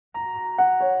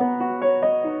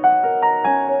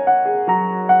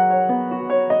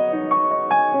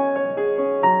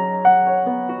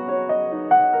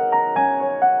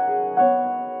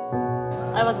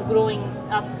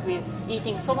up with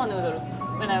eating soba noodle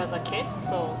when I was a kid,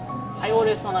 so I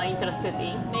always was interested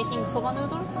in making soba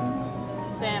noodles.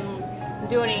 Then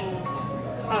during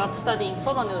I was studying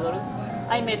soba noodle,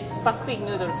 I met buckwheat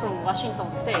noodle from Washington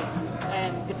State,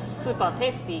 and it's super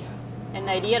tasty. And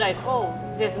I realized, oh,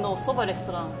 there's no soba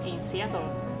restaurant in Seattle.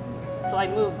 So I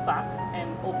moved back and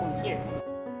opened here.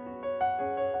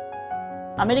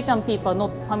 American people are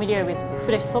not familiar with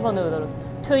fresh soba noodle.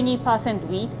 20%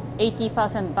 wheat,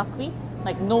 80% buckwheat,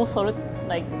 like no salt,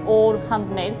 like all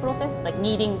handmade process, like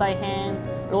kneading by hand,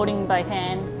 rolling by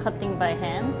hand, cutting by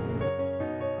hand.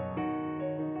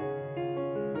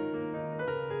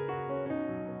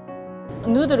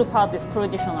 Noodle part is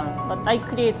traditional, but I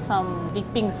create some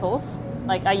dipping sauce.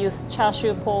 Like I use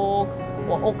chashu pork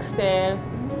or oxtail,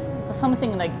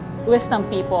 something like Western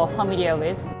people are familiar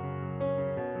with.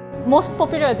 Most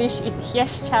popular dish is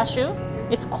hiyashi chashu.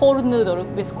 It's cold noodle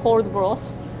with cold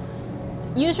broth.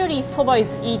 Usually soba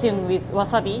is eaten with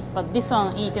wasabi, but this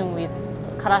one eaten with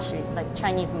karashi, like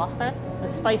Chinese mustard.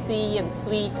 It's spicy and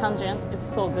sweet, tangent. It's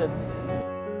so good.